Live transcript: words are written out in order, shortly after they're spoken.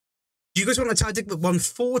Do you guys want a tactic that won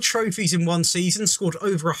 4 trophies in one season, scored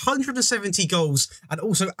over 170 goals, and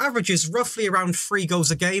also averages roughly around 3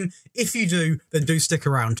 goals a game? If you do, then do stick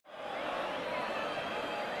around.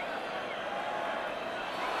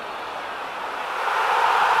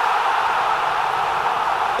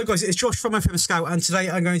 Hello guys, it's Josh from FMSCOUT, and today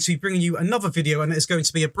I'm going to be bringing you another video, and it's going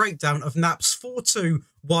to be a breakdown of Knap's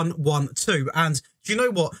 4-2-1-1-2. And do you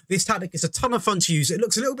know what? This tactic is a ton of fun to use. It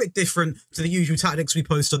looks a little bit different to the usual tactics we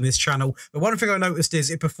post on this channel, but one thing I noticed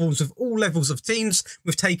is it performs with all levels of teams.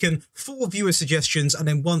 We've taken 4 viewer suggestions and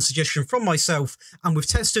then 1 suggestion from myself, and we've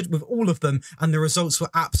tested with all of them, and the results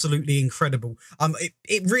were absolutely incredible.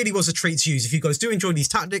 It really was a treat to use. If you guys do enjoy these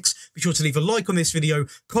tactics, be sure to leave a like on this video,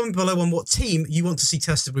 comment below on what team you want to see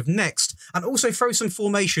tested with next, and also throw some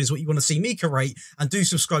formations, what you want to see me create, and do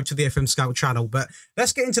subscribe to the FMSCOUT channel. But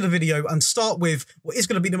let's get into the video and start with what is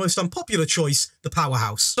going to be the most unpopular choice, the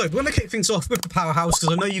powerhouse. So we're going to kick things off with the powerhouse,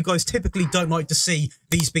 because I know you guys typically don't like to see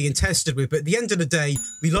these being tested with, but at the end of the day,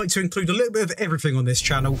 we like to include a little bit of everything on this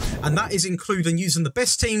channel, and that is including using the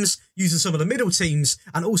best teams, using some of the middle teams,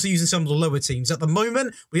 and also using some of the lower teams. At the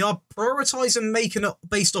moment, we are prioritising making it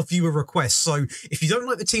based off viewer requests, so if you don't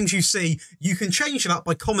like the teams you see, you can change that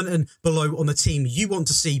by commenting below on the team you want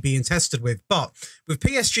to see being tested with. But with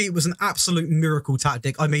PSG, it was an absolute miracle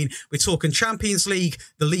tactic. I mean, we're talking Champions League,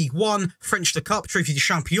 the League 1, French de Cup, Trophy de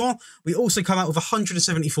Champion. We also come out with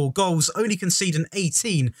 174 goals, only conceding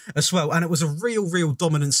 18 as well. And it was a real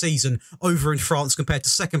dominant season over in France compared to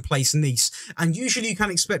second place Nice. And usually you can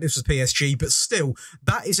expect this with PSG, but still,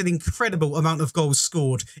 that is an incredible amount of goals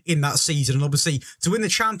scored in that season. And obviously, to win the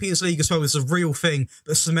Champions League as well is a real thing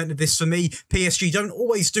that cemented this for me. PSG don't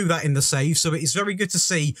always do that in the save, so it is very good to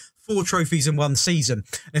see 4 trophies in one season.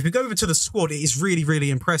 And if we go over to the squad, it is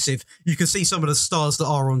really impressive. You can see some of the stars that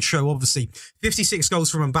are on show, obviously. 56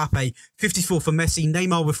 goals from Mbappe, 54 for Messi,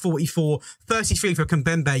 Neymar with 44, 33 for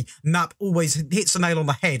Kimpembe. Knap always hits the nail on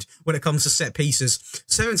the head when it comes to set pieces.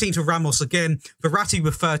 17 for Ramos again, Verratti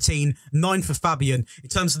with 13, 9 for Fabian. In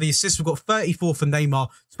terms of the assists, we've got 34 for Neymar,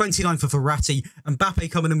 29 for Verratti,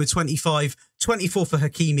 Mbappe coming in with 25, 24 for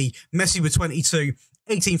Hakimi, Messi with 22,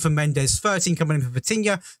 18 for Mendes, 13 coming in for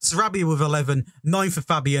Vitinha, Sarabia with 11, 9 for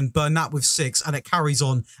Fabian, Bernat with 6, and it carries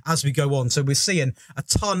on as we go on. So we're seeing a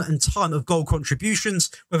ton of goal contributions,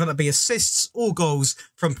 whether that be assists or goals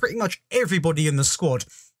from pretty much everybody in the squad.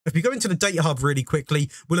 If we go into the data hub really quickly,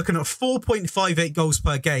 we're looking at 4.58 goals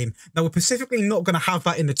per game. Now, we're specifically not going to have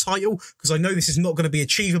that in the title, because I know this is not going to be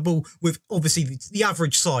achievable with, obviously, the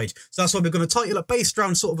average side. So that's why we're going to title it based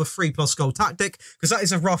around sort of a 3+ goal tactic, because that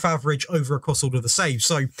is a rough average over across all of the saves.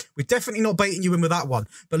 So we're definitely not baiting you in with that one.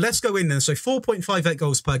 But let's go in then. So 4.58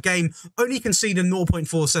 goals per game, only conceding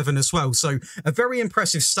 0.47 as well. So a very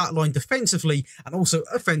impressive stat line defensively and also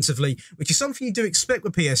offensively, which is something you do expect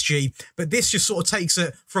with PSG, but this just sort of takes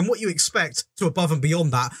it from what you expect to above and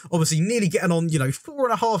beyond that. Obviously, nearly getting on,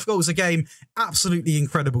 4.5 goals a game. Absolutely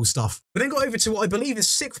incredible stuff. We then got over to what I believe is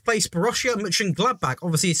 6th place Borussia Mönchengladbach.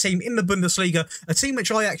 Obviously, a team in the Bundesliga, a team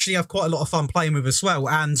which I actually have quite a lot of fun playing with as well.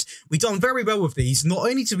 And we done very well with these. Not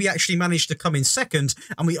only did we actually manage to come in second,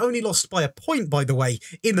 and we only lost by a point, by the way,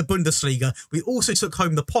 in the Bundesliga, we also took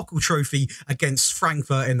home the Pokal trophy against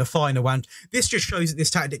Frankfurt in the final. And this just shows that this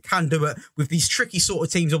tactic can do it with these tricky sort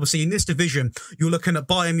of teams. Obviously, in this division, you're looking at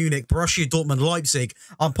Bayern Munich, Borussia Dortmund, Leipzig,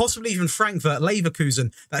 and possibly even Frankfurt,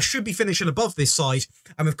 Leverkusen, that should be finishing above this side,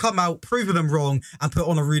 and we've come out, proven them wrong, and put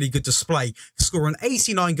on a really good display, scoring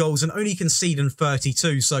 89 goals and only conceding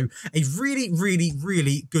 32, so a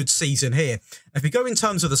really good season here. If we go in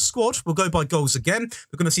terms of the squad, we'll go by goals again.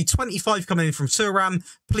 We're going to see 25 coming in from Thuram,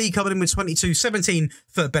 Pli coming in with 22, 17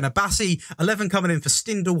 for Benabassi, 11 coming in for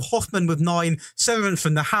Stindl, Hoffman with 9, 7 for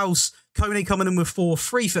Neuhaus, Kone coming in with 4,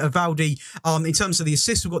 3 for Evaldi. In terms of the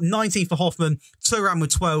assists, we've got 19 for Hoffman, Thuram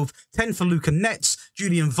with 12, 10 for Luca Netz,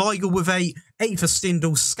 Julian Weigl with 8, 8 for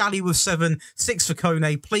Stindl, Scally with 7, 6 for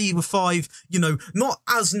Kone, Pli with 5. Not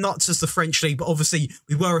as nuts as the French league, but obviously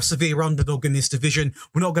we were a severe underdog in this division.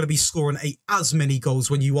 We're not going to be scoring as many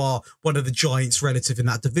goals when you are one of the giants relative in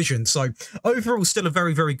that division. So overall, still a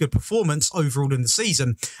very good performance overall in the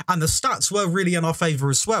season. And the stats were really in our favour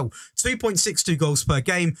as well. 2.62 goals per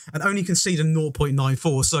game and only conceding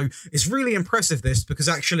 0.94. So it's really impressive this, because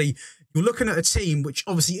actually you're looking at a team which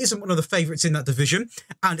obviously isn't one of the favourites in that division,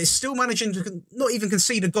 and is still managing to not even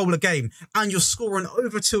concede a goal a game, and you're scoring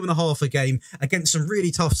over 2.5 a game against some really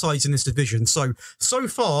tough sides in this division. So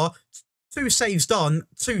far, 2 saves done,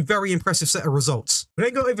 2 very impressive set of results. We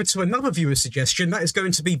then go over to another viewer suggestion. That is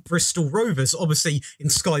going to be Bristol Rovers, obviously in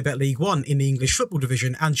Sky Bet League 1 in the English football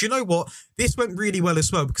division. And you know what? This went really well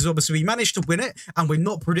as well, because obviously we managed to win it, and we're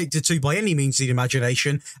not predicted to by any means of the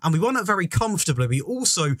imagination. And we won it very comfortably. We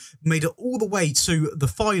also made it all the way to the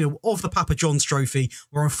final of the Papa John's Trophy,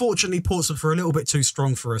 where unfortunately Portsmouth were a little bit too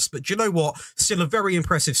strong for us. But you know what? Still a very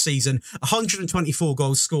impressive season. 124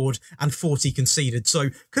 goals scored and 40 conceded. So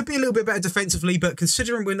could be a little bit better defensively, but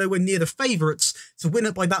considering we're nowhere near the favourites, to win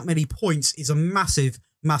it by that many points is a massive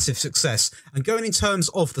success. And going in terms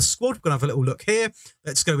of the squad, we're going to have a little look here.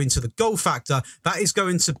 Let's go into the goal factor. That is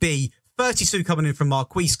going to be 32 coming in from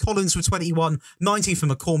Marquise, Collins with 21, 19 for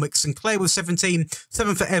McCormick, Sinclair with 17,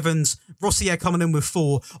 7 for Evans, Rossier coming in with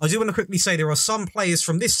 4. I do want to quickly say there are some players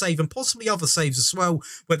from this save and possibly other saves as well,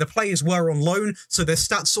 where the players were on loan, so their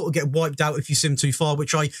stats sort of get wiped out if you sim too far,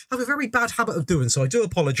 which I have a very bad habit of doing, so I do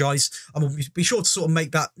apologise. I will be sure to sort of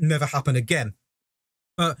make that never happen again.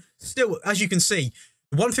 But still, as you can see,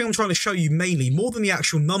 the one thing I'm trying to show you mainly, more than the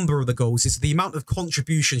actual number of the goals, is the amount of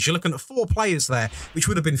contributions. You're looking at 4 players there, which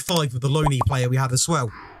would have been 5 with the loanee player we had as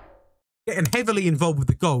well. Getting heavily involved with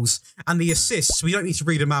the goals and the assists. We don't need to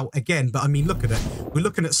read them out again, but I mean, look at it. We're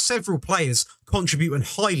looking at several players contributing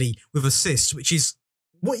highly with assists, which is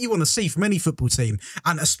what you want to see from any football team.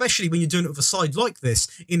 And especially when you're doing it with a side like this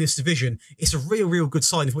in this division, it's a real good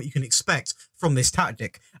sign of what you can expect from this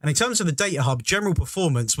tactic. And in terms of the data hub, general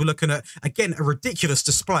performance, we're looking at, again, a ridiculous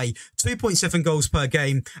display. 2.7 goals per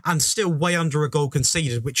game and still way under a goal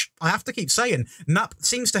conceded, which I have to keep saying, Knap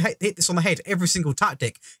seems to hit this on the head every single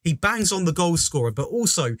tactic. He bangs on the goal scorer, but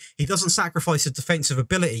also he doesn't sacrifice his defensive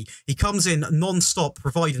ability. He comes in non-stop,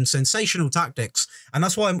 providing sensational tactics. And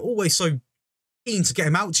that's why I'm always so keen to get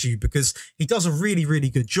him out to you, because he does a really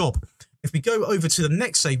good job. If we go over to the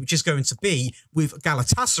next save, which is going to be with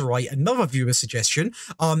Galatasaray, another viewer suggestion,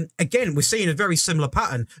 again, we're seeing a very similar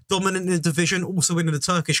pattern. Dominant in the division, also winning the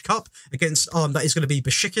Turkish Cup against, that is going to be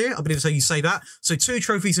Beşiktaş, I believe that's how you say that. So 2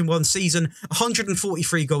 trophies in 1 season,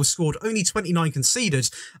 143 goals scored, only 29 conceded.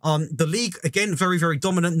 The league, again, very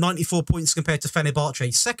dominant, 94 points compared to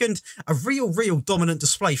Fenerbahce second. A real dominant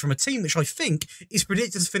display from a team which I think is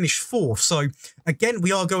predicted to finish 4th. So again,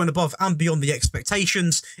 we are going above and beyond the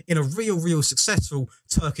expectations in a real successful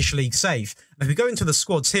Turkish league save. And if we go into the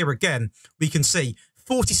squads here again, we can see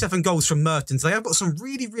 47 goals from Mertens. They have got some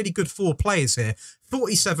really good 4 players here.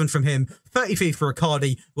 47 from him, 33 for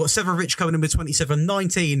Icardi. We've got Severovic coming in with 27,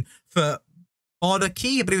 19 for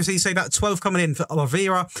Ardaki, I believe you say that, 12 coming in for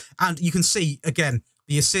Oliveira. And you can see, again,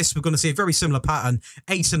 the assists, we're going to see a very similar pattern,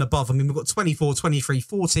 8 and above. I mean, we've got 24, 23,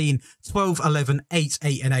 14, 12, 11, 8,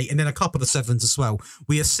 8 and 8, and then a couple of 7s as well.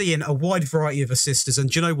 We are seeing a wide variety of assists, and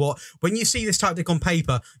do you know what? When you see this tactic on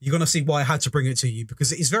paper, you're going to see why I had to bring it to you,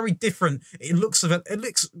 because it is very different. It looks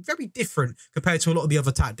very different compared to a lot of the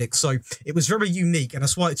other tactics, so it was very unique, and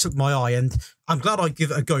that's why it took my eye, and I'm glad I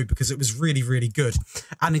give it a go, because it was really good.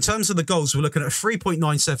 And in terms of the goals, we're looking at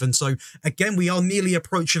 3.97, so again, we are nearly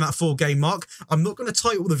approaching that 4-game mark. I'm not going to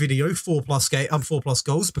title the video 4 plus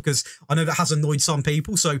goals, because I know that has annoyed some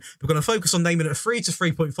people, so we're going to focus on naming it 3 to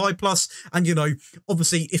 3.5 plus. And you know,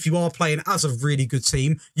 obviously, if you are playing as a really good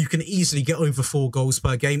team, you can easily get over 4 goals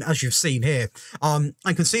per game, as you've seen here. And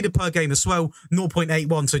conceded per game as well,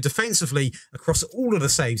 0.81. So defensively, across all of the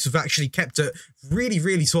saves, we've actually kept it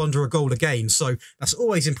really to under a goal a game. So that's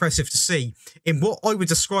always impressive to see in what I would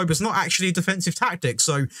describe as not actually a defensive tactic.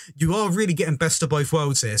 So you are really getting best of both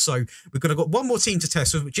worlds here. So we're going to got one more team to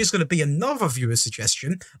test with, which is going to be another viewer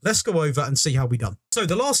suggestion. Let's go over and see how we done. So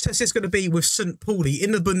the last test is going to be with St. Pauli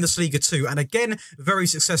in the Bundesliga 2, and again, very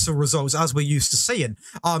successful results as we're used to seeing.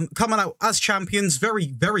 Coming out as champions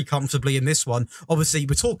very comfortably in this one. Obviously,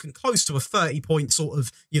 we're talking close to a 30-point sort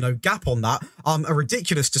of, you know, gap on that. A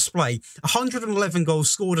ridiculous display. 111 goals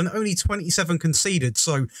scored and only 27 conceded,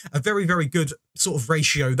 so a very good sort of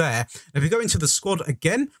ratio there. If we go into the squad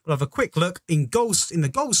again, we'll have a quick look in goals. In the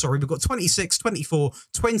goals, sorry, we've got 26, 24,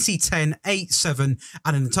 20, 10, 8, 7,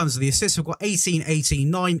 and in terms of the assists, we've got 18, 18,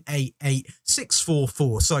 9, 8, 8, 6, 4,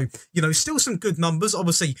 4. So, you know, still some good numbers.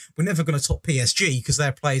 Obviously, we're never going to top PSG because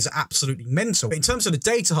their players are absolutely mental. But in terms of the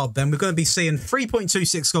data hub, then, we're going to be seeing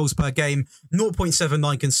 3.26 goals per game,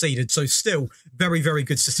 0.79 conceded. So still very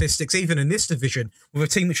good statistics, even in this division, with a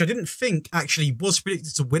team which I didn't think actually was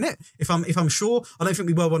predicted to win it. If I'm sure, I don't think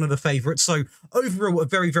we were one of the favourites. So overall, a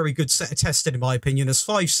very good set of testing, in my opinion. There's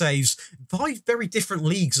 5 saves, 5 very different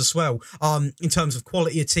leagues as well, in terms of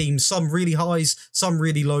quality of teams. Some really highs, some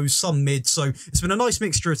really lows, some mid. So it's been a nice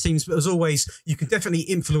mixture of teams, but as always, you can definitely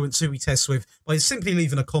influence who we test with by simply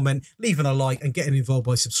leaving a comment, leaving a like, and getting involved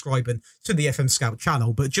by subscribing to the FM Scout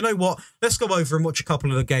channel. But do you know what? Let's go over and watch a couple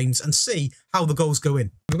of the games and see how the goals go in.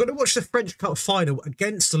 We're going to watch the French Cup final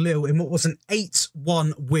against Lille in what was an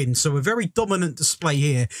 8-1 win. So a very dominant display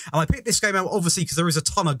here. And I picked this game out obviously because there is a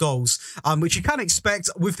ton of goals, which you can expect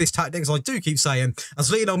with this tactic, as I do keep saying, as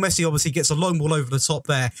Lionel Messi obviously gets a long ball over the top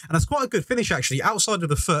there. And that's quite a good finish actually, outside of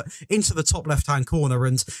the foot into the top left-hand corner.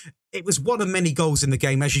 And it was one of many goals in the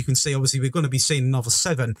game. As you can see, obviously, we're going to be seeing another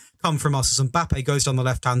 7 come from us as Mbappe goes down the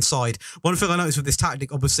left-hand side. One thing I noticed with this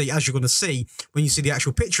tactic, obviously, as you're going to see when you see the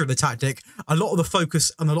actual picture of the tactic, a lot of the focus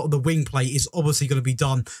and a lot of the wing play is obviously going to be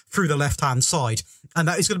done through the left-hand side. And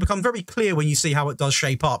that is going to become very clear when you see how it does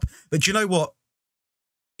shape up. But do you know what?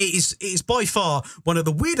 It is by far one of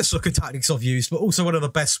the weirdest looking tactics I've used, but also one of the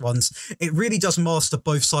best ones. It really does master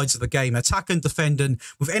both sides of the game, attack and defending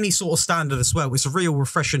with any sort of standard as well. It's a real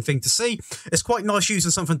refreshing thing to see. It's quite nice using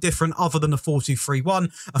something different other than a 4-2-3-1,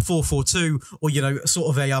 a 4-4-2, or, you know, sort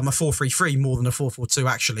of a 4-3-3 more than a 4-4-2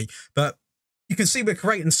 actually. But you can see we're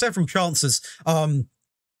creating several chances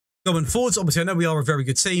going forwards. Obviously, I know we are a very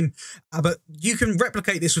good team, but you can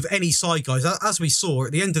replicate this with any side, guys. As we saw,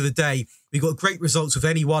 at the end of the day, we got great results with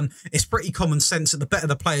anyone. It's pretty common sense that the better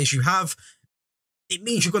the players you have, it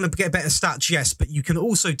means you're going to get better stats, yes, but you can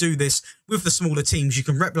also do this with the smaller teams. You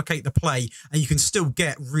can replicate the play and you can still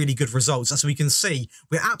get really good results. As we can see,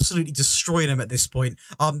 we're absolutely destroying them at this point.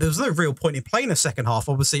 There's no real point in playing a second half.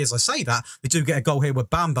 Obviously, as I say that, we do get a goal here with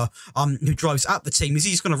Bamba, who drives at the team. Is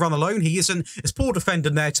he just going to run alone? He isn't. It's poor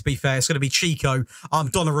defending there, to be fair. It's going to be Chico.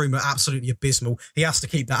 Donnarumma, absolutely abysmal. He has to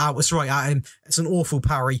keep that out. It's right at him. It's an awful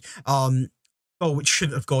parry. Which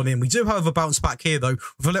shouldn't have gone in. We do, however, bounce back here, though,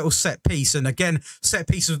 with a little set piece. And again, set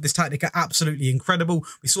pieces of this tactic are absolutely incredible.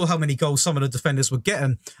 We saw how many goals some of the defenders were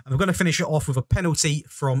getting. And we're going to finish it off with a penalty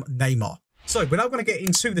from Neymar. So we're now going to get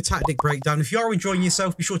into the tactic breakdown. If you are enjoying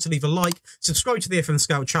yourself, be sure to leave a like, subscribe to the FM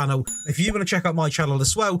Scout channel. If you want to check out my channel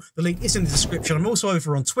as well, the link is in the description. I'm also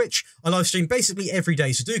over on Twitch. I live stream basically every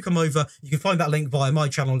day, so do come over. You can find that link via my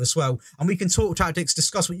channel as well. And we can talk tactics,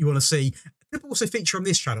 discuss what you want to see. It could also feature on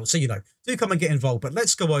this channel, so, you know, do come and get involved. But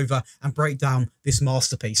let's go over and break down this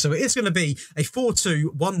masterpiece. So it is going to be a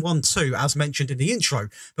 4-2-1-1-2, as mentioned in the intro.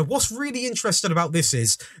 But what's really interesting about this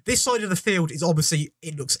is, this side of the field is obviously,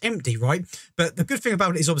 it looks empty, right? But the good thing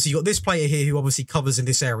about it is obviously you've got this player here who obviously covers in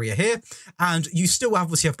this area here. And you still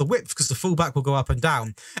obviously have the width because the fullback will go up and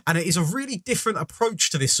down. And it is a really different approach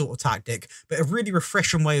to this sort of tactic, but a really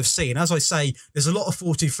refreshing way of seeing. As I say, there's a lot of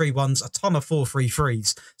 4-2-3-1s, a ton of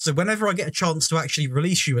 4-3-3s. So whenever I get a chance to actually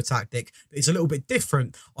release you a tactic that is a little bit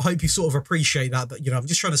different, I hope you sort of appreciate that. But, you know, I'm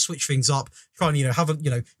just trying to switch things up, trying to, you know, have a, you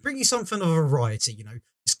know, bring you something of a variety, you know,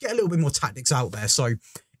 just get a little bit more tactics out there. So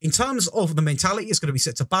in terms of the mentality, it's going to be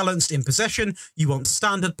set to balanced in possession. You want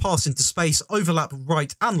standard, pass into space, overlap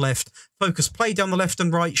right and left, focus play down the left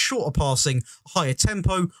and right, shorter passing, higher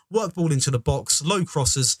tempo, work ball into the box, low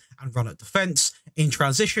crosses, and run at defence. In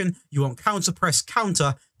transition, you want counter press,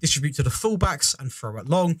 counter, distribute to the fullbacks, and throw it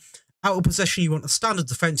long. Out of possession, you want a standard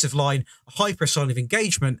defensive line, a high press line of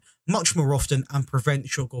engagement, much more often, and prevent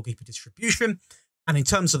short goalkeeper distribution. And in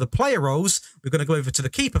terms of the player roles, we're going to go over to the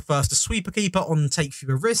keeper first. The sweeper keeper on take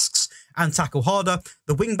fewer risks and tackle harder.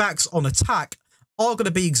 The wing backs on attack are going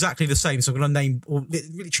to be exactly the same. So I'm going to name, or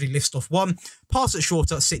literally list off one. Pass it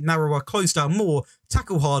shorter, sit narrower, close down more,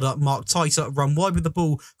 tackle harder, mark tighter, run wide with the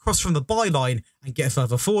ball, cross from the byline and get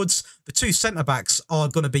further forwards. The two centre-backs are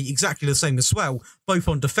going to be exactly the same as well. Both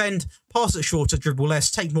on defend, pass it shorter, dribble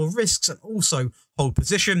less, take more risks and also hold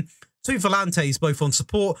position. Two volantes, both on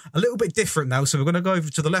support, a little bit different now. So we're going to go over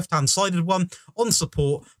to the left-hand sided one. On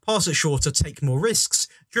support, pass it shorter, take more risks,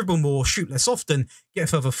 dribble more, shoot less often, get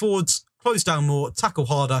further forwards, close down more, tackle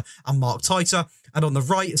harder, and mark tighter. And on the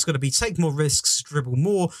right, it's going to be take more risks, dribble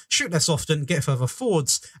more, shoot less often, get further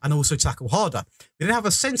forwards, and also tackle harder. We then have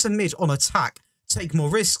a centre mid on attack. Take more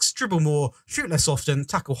risks, dribble more, shoot less often,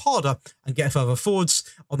 tackle harder, and get further forwards.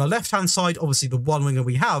 On the left-hand side, obviously the one winger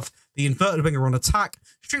we have, the inverted winger on attack,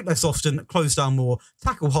 shoot less often, close down more,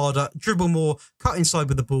 tackle harder, dribble more, cut inside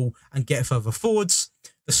with the ball, and get further forwards.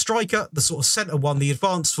 The The striker, the sort of centre one, the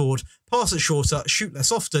advanced forward, pass it shorter, shoot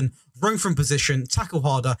less often, roam from position, tackle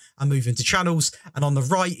harder, and move into channels. And on the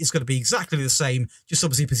right is going to be exactly the same, just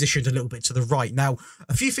obviously positioned a little bit to the right. Now,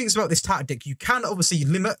 a few things about this tactic. You can obviously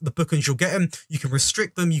limit the bookings you're getting. You can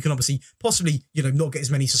restrict them. You can obviously possibly, not get as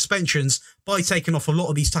many suspensions by taking off a lot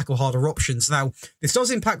of these tackle harder options. Now, this does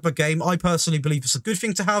impact the game. I personally believe it's a good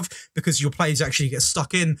thing to have because your players actually get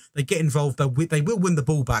stuck in. They get involved. They will win the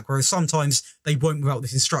ball back, whereas sometimes they won't without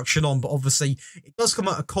this instruction on. But obviously, it does come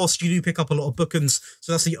at a cost. You do pick up a lot of bookings.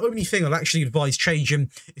 So that's the only thing I'd actually advise changing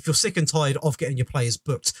if you're sick and tired of getting your players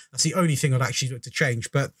booked. That's the only thing I'd actually look to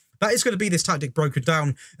change. But that is going to be this tactic broken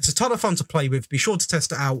down. It's a ton of fun to play with. Be sure to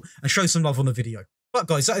test it out and show some love on the video. But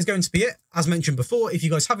guys, that is going to be it. As mentioned before, if you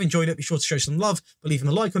guys have enjoyed it, be sure to show some love, leaving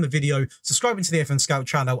a like on the video, subscribing to the FMSCOUT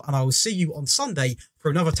channel, and I will see you on Sunday for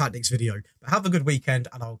another tactics video. But have a good weekend,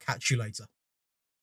 and I will catch you later.